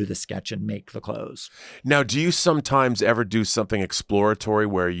then we'll do the sketch and make the clothes. Now, do you sometimes ever do something exploratory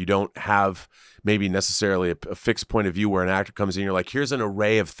where you don't have maybe necessarily a fixed point of view where an actor comes in, you're like, here's an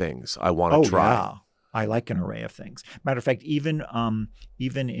array of things I want to try? Yeah. I like an array of things. Matter of fact, even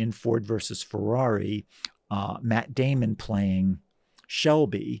in Ford versus Ferrari, Matt Damon playing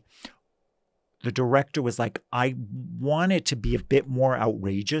Shelby, the director was like, I want it to be a bit more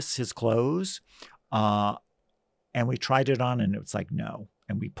outrageous, his clothes. And we tried it on and it was like, no.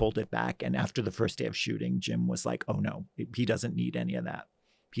 And we pulled it back. And after the first day of shooting, Jim was like, oh no, he doesn't need any of that.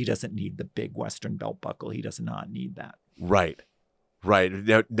 He doesn't need the big Western belt buckle. He does not need that. Right.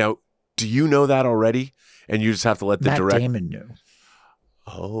 Now, do you know that already? And you just have to let the director. Matt Damon knew.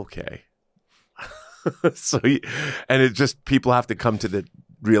 Oh, okay. And it just, people have to come to the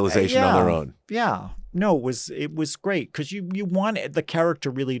realization on their own. Yeah. No, it was great because you want the character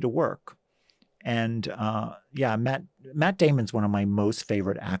really to work. And Matt Damon's one of my most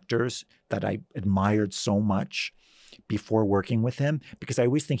favorite actors that I admired so much before working with him because I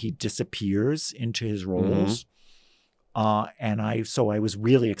always think he disappears into his roles. And I was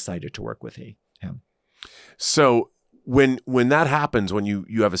really excited to work with him. So when that happens, when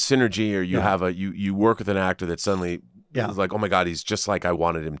you have a synergy or you have you work with an actor that suddenly is like, oh my God, he's just like I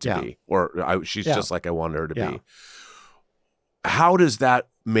wanted him to be, or she's just like I wanted her to be. How does that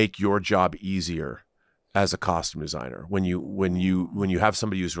make your job easier as a costume designer when you have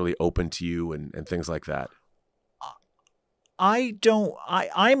somebody who's really open to you and things like that?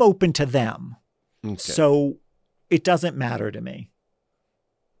 I'm open to them. Okay. So it doesn't matter to me.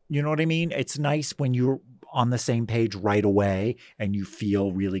 You know what I mean? It's nice when you're on the same page right away and you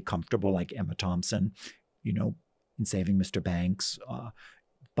feel really comfortable, like Emma Thompson, in Saving Mr. Banks.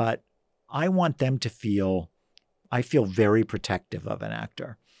 But I want them to I feel very protective of an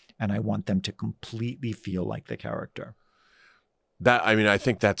actor, and I want them to completely feel like the character. I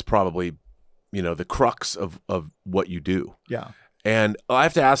think that's probably, the crux of what you do. Yeah. And I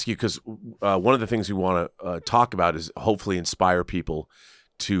have to ask you, because one of the things we want to talk about is hopefully inspire people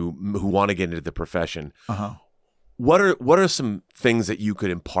who want to get into the profession. What are some things that you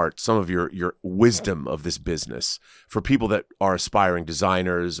could impart, some of your wisdom of this business for people that are aspiring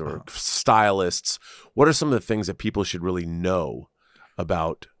designers or stylists? What are some of the things that people should really know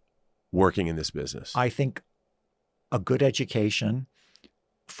about working in this business? I think a good education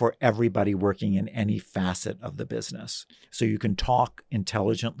for everybody working in any facet of the business. So you can talk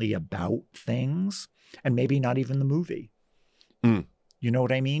intelligently about things and maybe not even the movie. You know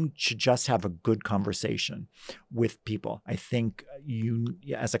what I mean? Should just have a good conversation with people. I think you,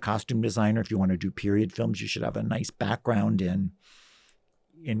 as a costume designer, if you want to do period films, you should have a nice background in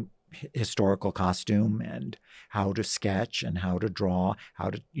historical costume and how to sketch and how to draw,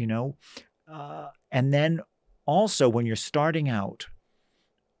 and then also when you're starting out,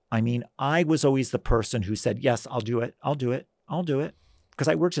 I was always the person who said, yes, I'll do it. Because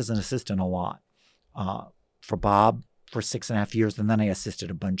I worked as an assistant a lot for Bob, for 6.5 years, and then I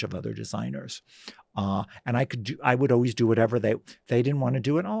assisted a bunch of other designers. And I would always do whatever they didn't want to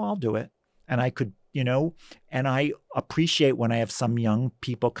do it. Oh, I'll do it. And I could, and I appreciate when I have some young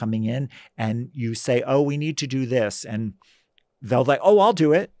people coming in and you say, oh, we need to do this. And they'll like, oh, I'll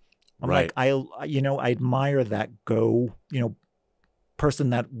do it. I'm Right. like, I admire that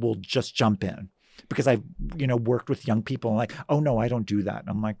person that will just jump in, because I've, worked with young people and like, oh no, I don't do that. And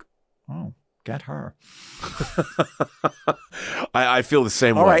I'm like, oh, get her. I feel the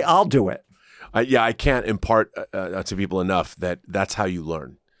same way. All right, I'll do it. I can't impart to people enough that that's how you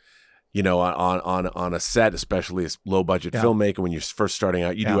learn. On a set, especially as low budget filmmaker, when you're first starting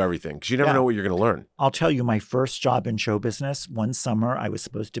out, you do everything because you never know what you're going to learn. I'll tell you, my first job in show business, one summer, I was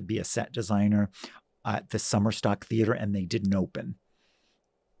supposed to be a set designer at the Summer Stock Theater, and they didn't open.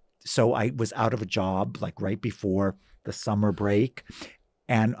 So I was out of a job like right before the summer break.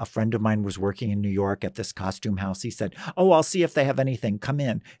 And a friend of mine was working in New York at this costume house. He said, oh, I'll see if they have anything. Come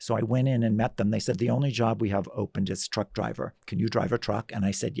in. So I went in and met them. They said, the only job we have opened is truck driver. Can you drive a truck? And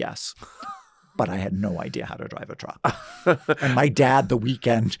I said, yes. But I had no idea how to drive a truck. And my dad, the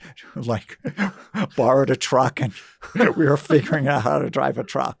weekend, borrowed a truck, and we were figuring out how to drive a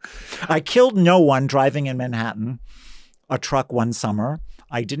truck. I killed no one driving in Manhattan a truck one summer.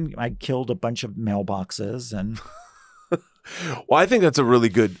 I killed a bunch of mailboxes and... Well, I think that's a really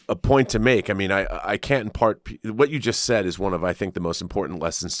good point to make. I mean, I can't impart what you just said is one of, I think, the most important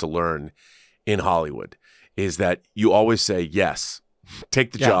lessons to learn in Hollywood is that you always say yes,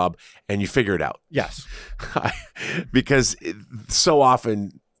 take the job, and you figure it out. Yes. Because so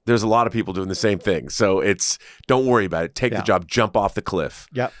often there's a lot of people doing the same thing. So don't worry about it. Take the job, jump off the cliff.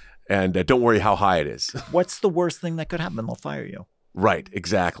 Yep. And don't worry how high it is. What's the worst thing that could happen? They'll fire you. Right,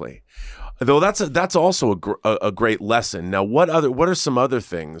 exactly. Though that's also a great lesson. Now, what are some other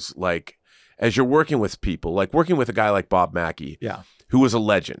things, like as you're working with people, like working with a guy like Bob Mackie, who was a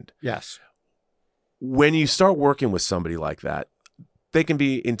legend? Yes. When you start working with somebody like that, they can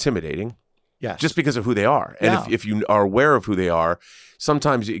be intimidating. Yes. Just because of who they are. And if you are aware of who they are,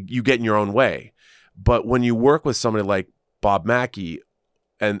 sometimes you get in your own way. But when you work with somebody like Bob Mackie,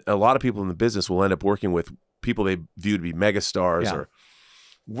 and a lot of people in the business will end up working with people they view to be megastars, or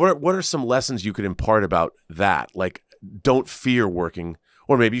what are some lessons you could impart about that? Like, don't fear working,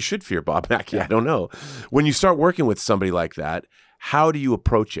 or maybe you should fear Bob Mackie. I don't know. When you start working with somebody like that, how do you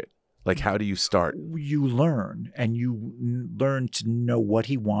approach it? Like, how do you start? You learn, and you learn to know what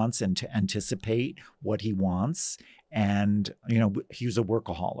he wants and to anticipate what he wants. And, he was a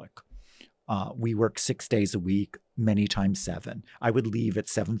workaholic. We work 6 days a week, many times 7. I would leave at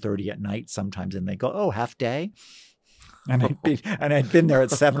 7:30 at night sometimes, and they go, oh, half day? And I'd been there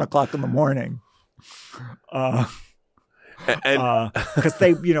at 7 o'clock in the morning. Because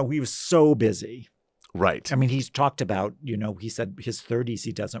he was so busy. Right. I mean, he's talked about, he said his 30s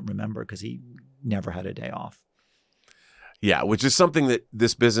he doesn't remember because he never had a day off. Yeah, which is something that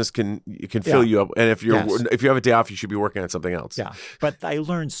this business can fill you up. And if you have a day off, you should be working on something else. Yeah, but I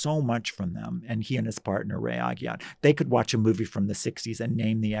learned so much from them. And he and his partner, Ray Aguiat, they could watch a movie from the 60s and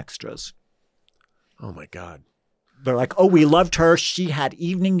name the extras. Oh, my God. They're like, oh, we loved her. She had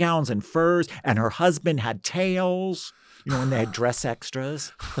evening gowns and furs, and her husband had tails. When they had dress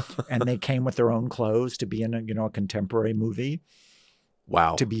extras, and they came with their own clothes to be in a contemporary movie.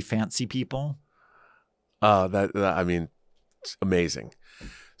 Wow. To be fancy people. I mean, it's amazing.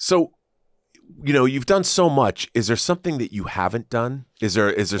 So, you've done so much. Is there something that you haven't done? Is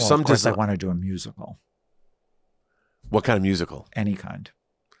there some? Of course, I want to do a musical. What kind of musical? Any kind.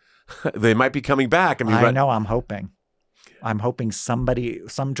 They might be coming back. I mean, I know. I'm hoping some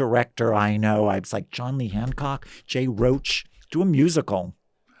director I know. I was like, John Lee Hancock, Jay Roach, do a musical.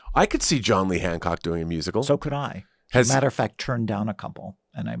 I could see John Lee Hancock doing a musical. So could I. As a matter of fact, turned down a couple,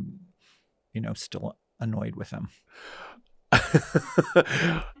 and I'm, still annoyed with him.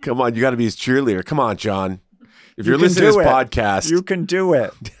 Come on, you got to be his cheerleader. Come on, John. If you're listening to this podcast, you can do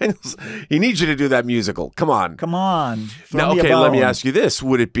it. He needs you to do that musical. Come on. Come on. Now, okay, let me ask you this.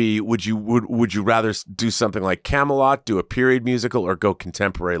 Would you rather do something like Camelot, do a period musical, or go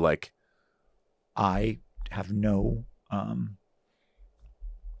contemporary like? I have no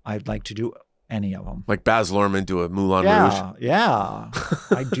I'd like to do any of them. Like Baz Luhrmann do a Moulin Rouge? Yeah.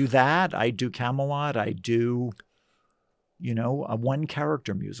 I do that. I do Camelot. I do, a one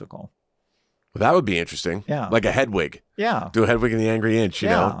character musical. Well, that would be interesting. Yeah. Like a Hedwig. Yeah. Do a Hedwig and the Angry Inch, you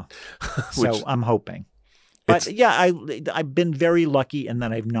know? So I'm hoping. But I've been very lucky in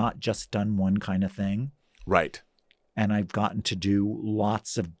that I've not just done one kind of thing. Right. And I've gotten to do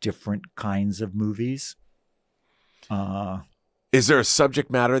lots of different kinds of movies. Is there a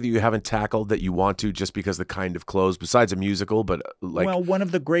subject matter that you haven't tackled that you want to just because the kind of clothes, besides a musical, but like... Well, one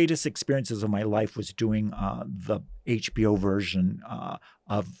of the greatest experiences of my life was doing the HBO version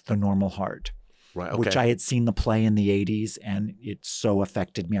of The Normal Heart, Right, okay. which I had seen the play in the 80s, and it so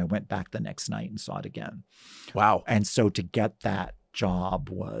affected me. I went back the next night and saw it again. Wow. And so to get that job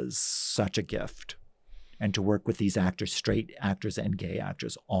was such a gift. And to work with these actors, straight actors and gay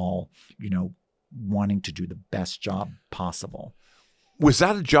actors, all, wanting to do the best job possible. Was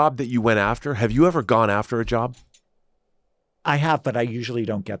that a job that you went after? Have you ever gone after a job? I have, but I usually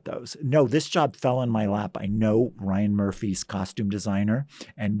don't get those. No, this job fell in my lap. I know Ryan Murphy's costume designer,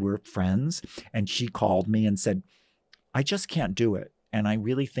 and we're friends. And she called me and said, I just can't do it. And I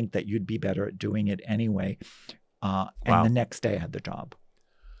really think that you'd be better at doing it anyway. And Wow. the next day I had the job.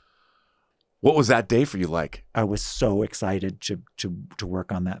 What was that day for you like? I was so excited to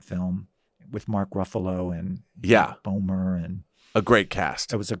work on that film with Mark Ruffalo and Yeah. Matt Bomer, and A great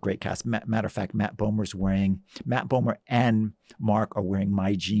cast. it was a great cast. Matter of fact, Matt Bomer and Mark are wearing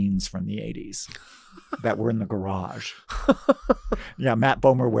my jeans from the 80s that were in the garage. Yeah, Matt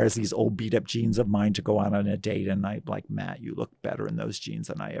Bomer wears these old beat up jeans of mine to go out on a date, and I'm like, Matt, you look better in those jeans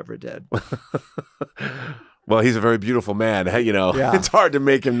than I ever did. Well, he's a very beautiful man. Hey, Yeah. It's hard to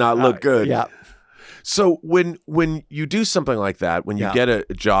make him not look good. Yeah. So when you do something like that, when you Yeah. get a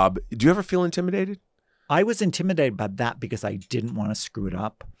job, do you ever feel intimidated? I was intimidated by that because I didn't want to screw it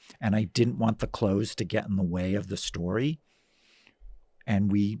up, and I didn't want the clothes to get in the way of the story.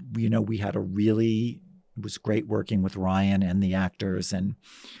 And we had it was great working with Ryan and the actors, and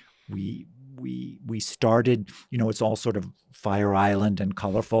we started, it's all sort of Fire Island and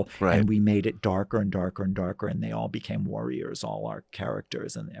colorful, Right. and we made it darker and darker and darker, and they all became warriors, all our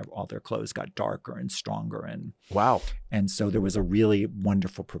characters, and all their clothes got darker and stronger, Wow. and so there was a really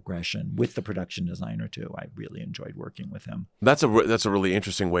wonderful progression with the production designer too. I really enjoyed working with him. That's a really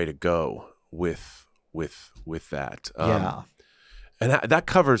interesting way to go with that. Yeah. And that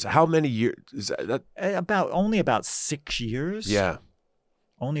covers how many years? Is that Only about 6 years. yeah.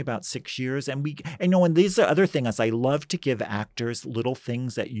 Only about 6 years. And and these are other things. I love to give actors little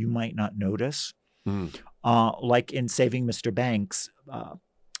things that you might not notice. Mm. Like in Saving Mr. Banks,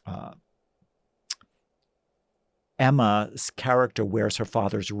 Emma's character wears her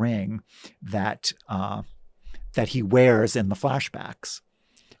father's ring that he wears in the flashbacks,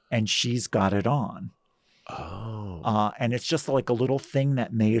 and she's got it on. Oh. And it's just like a little thing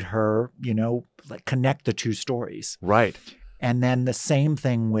that made her, like connect the two stories. Right. And then the same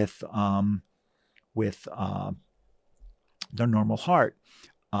thing with The Normal Heart.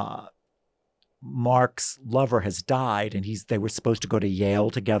 Mark's lover has died, and they were supposed to go to Yale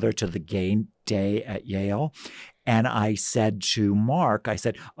together to the gay day at Yale. And I said to Mark,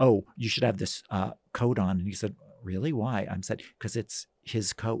 oh, you should have this coat on. And he said, really? Why? I said, because it's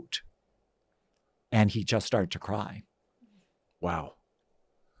his coat. And he just started to cry. Wow.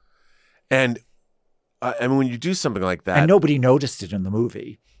 And when you do something like that, And nobody noticed it in the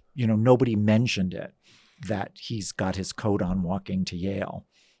movie. Nobody mentioned it, that he's got his coat on walking to Yale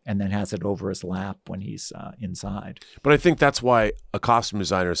and then has it over his lap when he's inside. but I think that's why a costume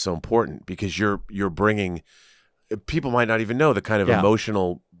designer is so important, because you're bringing, people might not even know the kind of Yeah.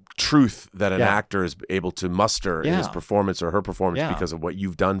 emotional truth that an Yeah. actor is able to muster in his Yeah. performance or her performance Yeah. because of what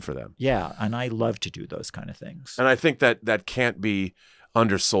you've done for them. Yeah, and I love to do those kind of things. And I think that can't be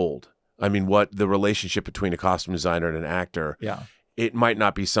undersold. I mean, what the relationship between a costume designer and an actor, Yeah. it might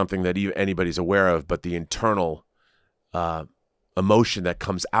not be something that anybody's aware of, but the internal emotion that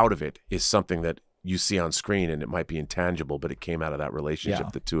comes out of it is something that you see on screen, and it might be intangible, but it came out of that relationship Yeah.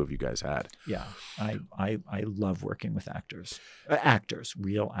 the two of you guys had. Yeah, I love working with actors,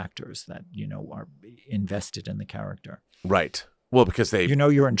 real actors that are invested in the character. Right. Well, because they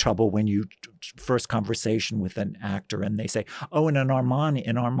You're in trouble when you first conversation with an actor and they say, "Oh, in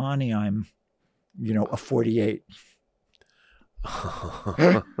Armani, I'm, a 48."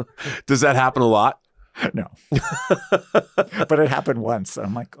 Does that happen a lot? No, but it happened once.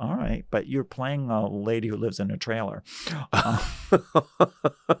 I'm like, all right, but you're playing a lady who lives in a trailer.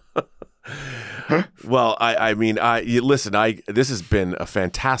 Well, listen, this has been a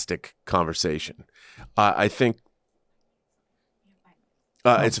fantastic conversation. I think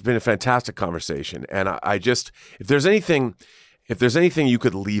it's been a fantastic conversation. And I just, if there's anything you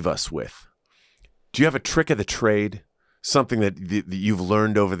could leave us with, do you have a trick of the trade? Something that you've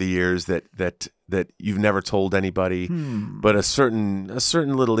learned over the years that you've never told anybody, but a certain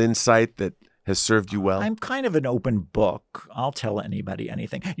little insight that has served you well? I'm kind of an open book. I'll tell anybody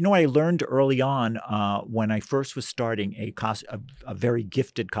anything. You know, I learned early on when I first was starting, a very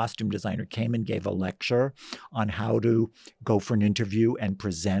gifted costume designer came and gave a lecture on how to go for an interview and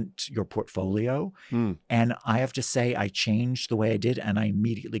present your portfolio. And I have to say, I changed the way I did, and I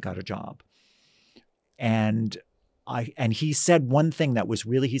immediately got a job. And he said one thing that was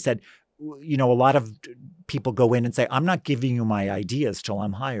really, he said, you know, a lot of people go in and say, I'm not giving you my ideas till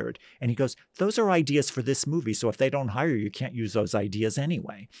I'm hired. And he goes, those are ideas for this movie. So if they don't hire you, you can't use those ideas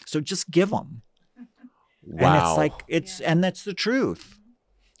anyway. So just give them. Wow. And it's like, and that's the truth.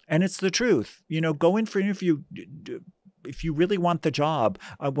 And it's the truth. You know, go in for an interview. If you really want the job,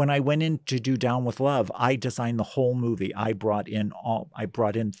 when I went in to do Down with Love, I designed the whole movie. I brought in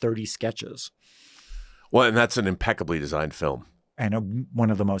 30 sketches. Well, and that's an impeccably designed film. And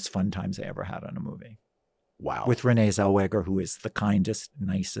one of the most fun times I ever had on a movie. Wow. With Renee Zellweger, who is the kindest,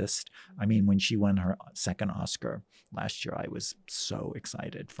 nicest. I mean, when she won her second Oscar last year, I was so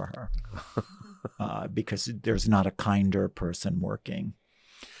excited for her because there's not a kinder person working.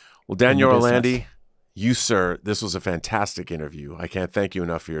 Well, Daniel Orlandi, you, sir, this was a fantastic interview. I can't thank you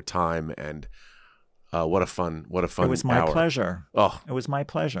enough for your time, and what a fun It was my hour. pleasure. Oh, it was my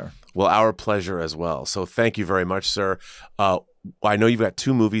pleasure. Well, our pleasure as well. So thank you very much, sir. I know you've got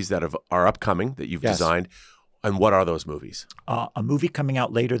 2 movies that are upcoming that you've designed. And what are those movies? A movie coming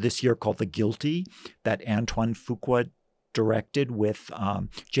out later this year called The Guilty that Antoine Fuqua directed with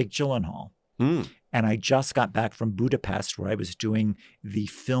Jake Gyllenhaal. And I just got back from Budapest, where I was doing the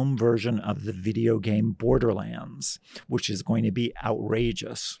film version of the video game Borderlands, which is going to be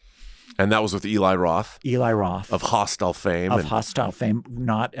outrageous. And that was with Eli Roth. Eli Roth. Of Hostile fame. Hostile fame.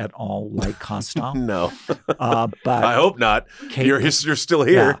 Not at all like Hostile. No. But I hope not. You're still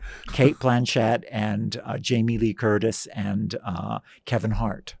here. Yeah, Kate Blanchett and Jamie Lee Curtis and Kevin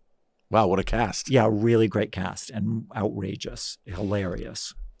Hart. Wow, what a cast. Yeah, really great cast and outrageous,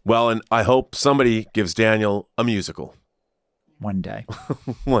 hilarious. Well, and I hope somebody gives Daniel a musical. One day.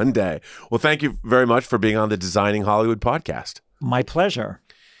 One day. Well, thank you very much for being on the Designing Hollywood podcast. My pleasure.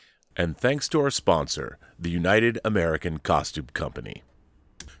 And thanks to our sponsor, the United American Costume Company.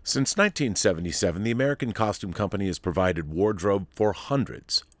 Since 1977, the American Costume Company has provided wardrobe for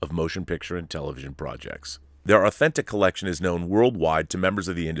hundreds of motion picture and television projects. Their authentic collection is known worldwide to members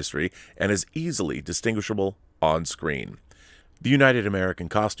of the industry and is easily distinguishable on screen. The United American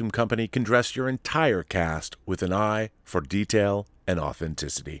Costume Company can dress your entire cast with an eye for detail and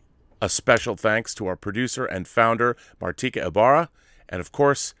authenticity. A special thanks to our producer and founder, Martika Ibarra, and of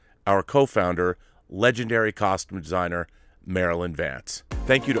course, our co-founder, legendary costume designer, Marilyn Vance.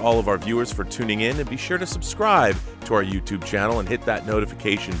 Thank you to all of our viewers for tuning in, and be sure to subscribe to our YouTube channel and hit that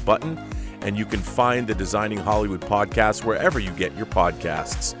notification button. And you can find the Designing Hollywood podcast wherever you get your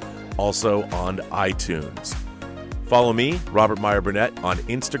podcasts, also on iTunes. Follow me, Robert Meyer Burnett, on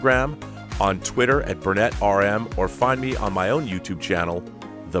Instagram, on Twitter at BurnettRM, or find me on my own YouTube channel,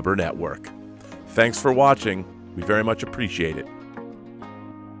 The Burnett Work. Thanks for watching. We very much appreciate it.